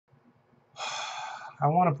I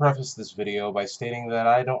want to preface this video by stating that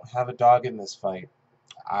I don't have a dog in this fight.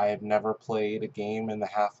 I've never played a game in the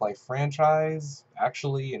Half-Life franchise.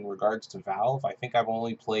 Actually, in regards to Valve, I think I've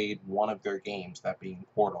only played one of their games, that being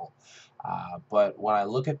Portal. But when I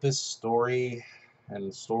look at this story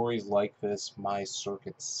and stories like this, my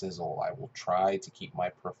circuits sizzle. I will try to keep my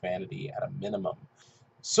profanity at a minimum.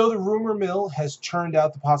 So the rumor mill has churned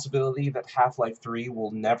out the possibility that Half-Life 3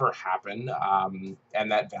 will never happen,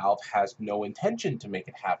 and that Valve has no intention to make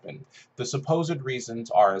it happen. The supposed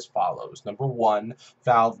reasons are as follows. Number one,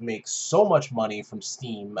 Valve makes so much money from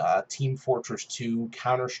Steam, Team Fortress 2,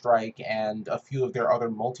 Counter-Strike, and a few of their other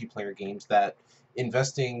multiplayer games that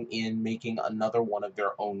investing in making another one of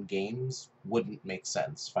their own games wouldn't make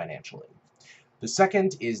sense financially. The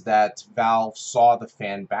second is that Valve saw the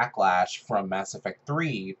fan backlash from Mass Effect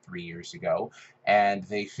 3 years ago, and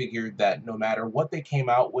they figured that no matter what they came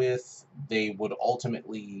out with, they would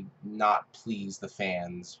ultimately not please the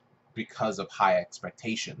fans because of high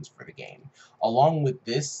expectations for the game. Along with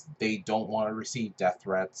this, they don't want to receive death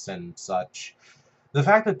threats and such. The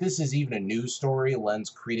fact that this is even a news story lends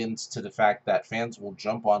credence to the fact that fans will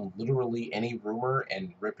jump on literally any rumor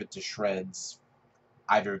and rip it to shreds.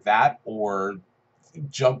 Either that or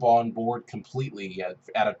jump on board completely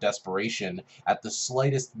out of desperation at the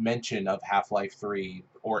slightest mention of Half-Life 3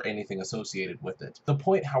 or anything associated with it. The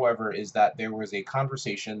point, however, is that there was a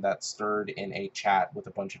conversation that stirred in a chat with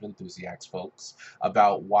a bunch of enthusiasts folks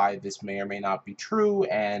about why this may or may not be true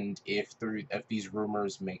and if these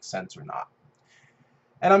rumors make sense or not.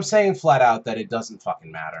 And I'm saying flat out that it doesn't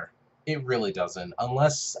fucking matter. It really doesn't.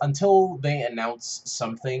 Until they announce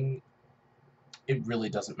something, it really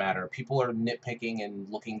doesn't matter. People are nitpicking and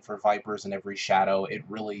looking for vipers in every shadow. It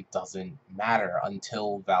really doesn't matter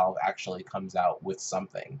until Valve actually comes out with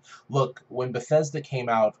something. Look, when Bethesda came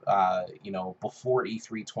out, before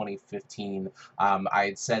E3 2015, I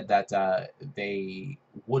had said that they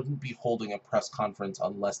wouldn't be holding a press conference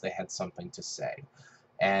unless they had something to say.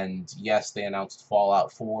 And yes, they announced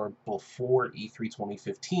Fallout 4 before E3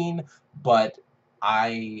 2015, but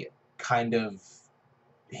I kind of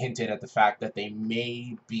hinted at the fact that they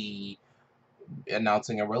may be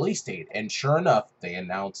announcing a release date. And sure enough, they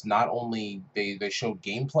announced not only they showed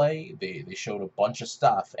gameplay, they showed a bunch of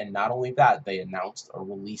stuff, and not only that, they announced a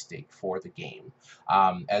release date for the game,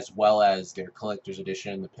 as well as their collector's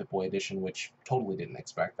edition, the Pip-Boy edition, which totally didn't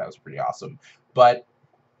expect. That was pretty awesome. But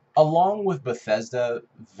along with Bethesda,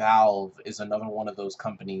 Valve is another one of those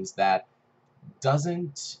companies that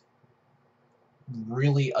doesn't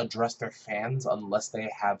really address their fans unless they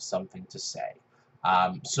have something to say.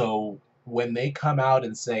 So when they come out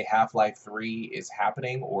and say Half-Life 3 is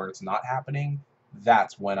happening or it's not happening,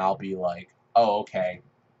 that's when I'll be like, oh, okay,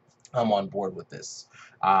 I'm on board with this.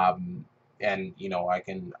 And I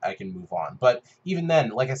can move on. But even then,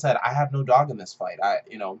 like I said, I have no dog in this fight.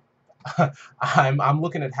 I'm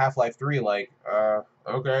looking at Half-Life 3 like,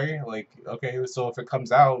 okay, so if it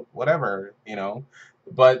comes out, whatever.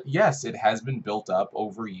 But yes, it has been built up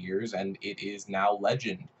over years, and it is now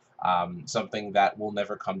legend. Something that will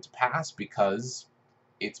never come to pass because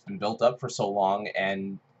it's been built up for so long,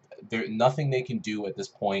 and nothing they can do at this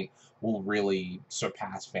point will really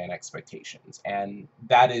surpass fan expectations. And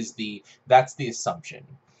that's the assumption.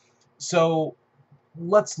 So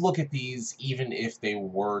let's look at these even if they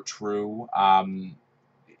were true,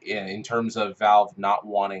 in terms of Valve not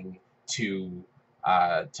wanting to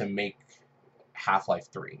make Half-Life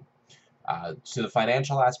 3. To the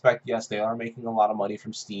financial aspect, yes, they are making a lot of money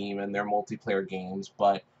from Steam and their multiplayer games,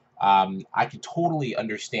 but I could totally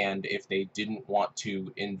understand if they didn't want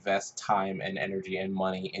to invest time and energy and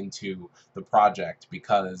money into the project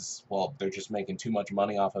because, well, they're just making too much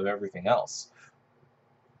money off of everything else.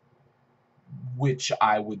 Which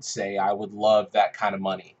I would say I would love that kind of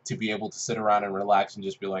money to be able to sit around and relax and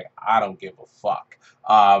just be like, I don't give a fuck.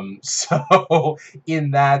 So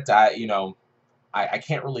in that, I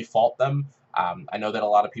can't really fault them. I know that a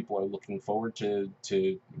lot of people are looking forward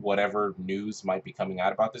to whatever news might be coming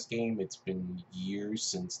out about this game. It's been years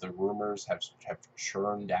since the rumors have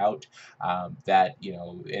churned out, that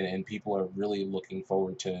and people are really looking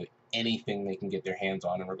forward to anything they can get their hands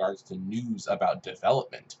on in regards to news about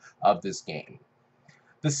development of this game.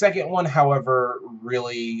 The second one, however,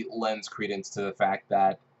 really lends credence to the fact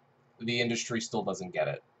that the industry still doesn't get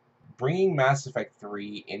it. Bringing Mass Effect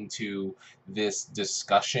 3 into this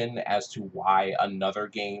discussion as to why another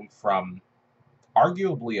game from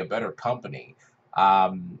arguably a better company,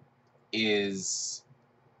 is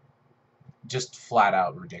just flat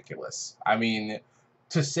out ridiculous. I mean,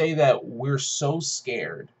 to say that we're so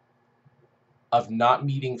scared not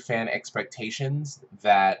meeting fan expectations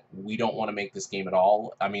that we don't want to make this game at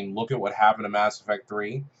all. I mean, look at what happened to Mass Effect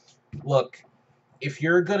 3. Look, if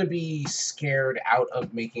you're going to be scared out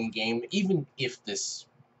of making a game, even if this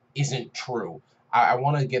isn't true, I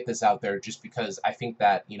want to get this out there just because I think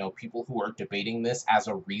that, people who are debating this as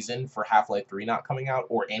a reason for Half-Life 3 not coming out,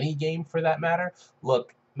 or any game for that matter,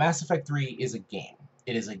 look, Mass Effect 3 is a game.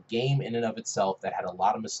 It is a game in and of itself that had a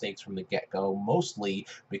lot of mistakes from the get-go, mostly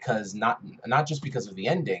because not just because of the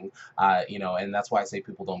ending, and that's why I say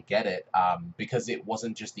people don't get it, because it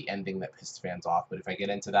wasn't just the ending that pissed fans off. But if I get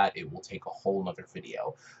into that, it will take a whole nother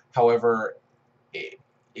video. However,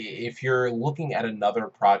 if you're looking at another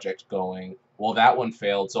project going, well, that one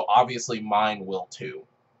failed, so obviously mine will too,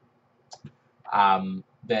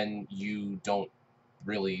 then you don't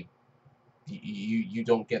really you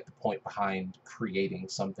don't get the point behind creating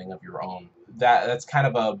something of your own. That's kind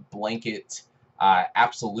of a blanket,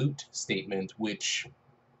 absolute statement, which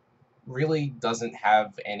really doesn't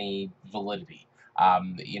have any validity.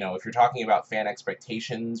 If you're talking about fan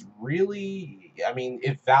expectations, really, I mean,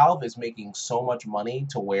 if Valve is making so much money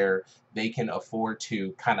to where they can afford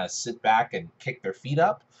to kind of sit back and kick their feet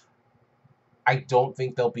up, I don't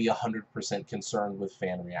think they'll be 100% concerned with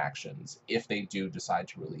fan reactions if they do decide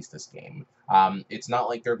to release this game. It's not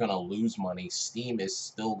like they're going to lose money. Steam is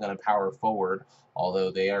still going to power forward,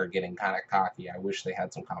 although they are getting kind of cocky. I wish they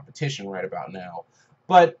had some competition right about now.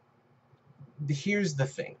 But here's the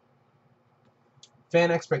thing.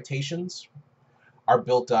 Fan expectations are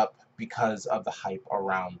built up because of the hype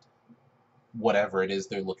around whatever it is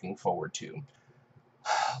they're looking forward to.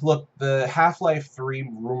 Look, the Half-Life 3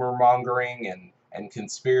 rumor mongering and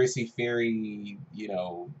conspiracy theory,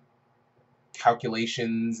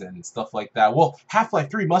 calculations and stuff like that. Well, Half-Life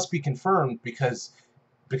 3 must be confirmed because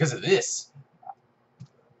of this.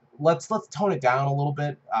 Let's tone it down a little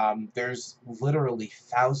bit. There's literally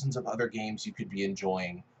thousands of other games you could be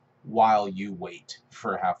enjoying while you wait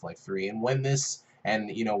for Half-Life 3. And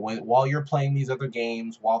while you're playing these other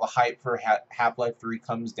games, while the hype for Half-Life 3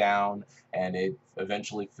 comes down and it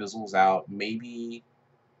eventually fizzles out, maybe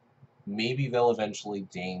they'll eventually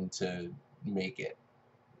deign to make it.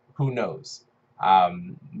 Who knows?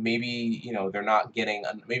 Maybe they're not getting.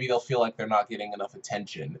 Maybe they'll feel like they're not getting enough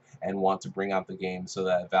attention and want to bring out the game so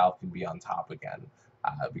that Valve can be on top again.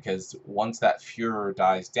 Because once that furor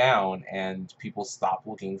dies down and people stop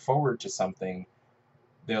looking forward to something,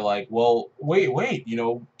 they're like, well, wait,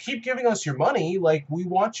 keep giving us your money. Like we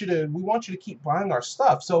want you to keep buying our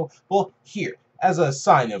stuff. So, well, here, as a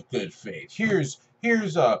sign of good faith, here's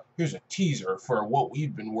a teaser for what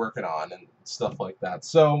we've been working on and stuff like that.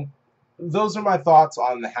 So, those are my thoughts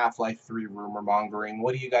on the Half-Life 3 rumor mongering.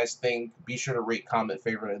 What do you guys think? Be sure to rate, comment,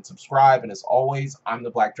 favorite, and subscribe. And as always, I'm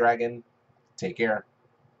the Black Dragon. Take care.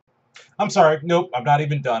 I'm sorry. Nope, I'm not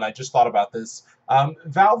even done. I just thought about this.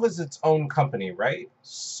 Valve is its own company, right?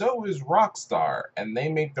 So is Rockstar, and they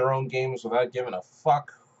make their own games without giving a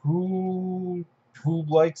fuck who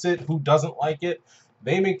likes it, who doesn't like it.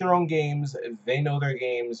 They make their own games. They know their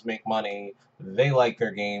games make money. They like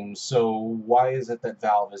their games. So why is it that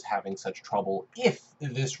Valve is having such trouble if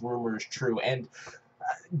this rumor is true? And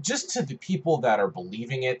just to the people that are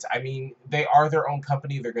believing it, I mean, they are their own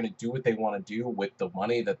company. They're going to do what they want to do with the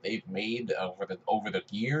money that they've made over the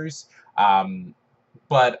years.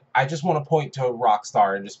 But I just want to point to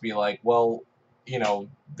Rockstar and just be like, well,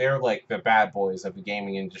 they're like the bad boys of the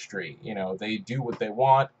gaming industry. They do what they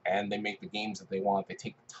want and they make the games that they want. They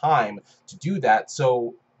take the time to do that.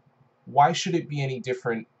 So why should it be any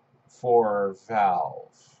different for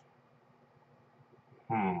Valve?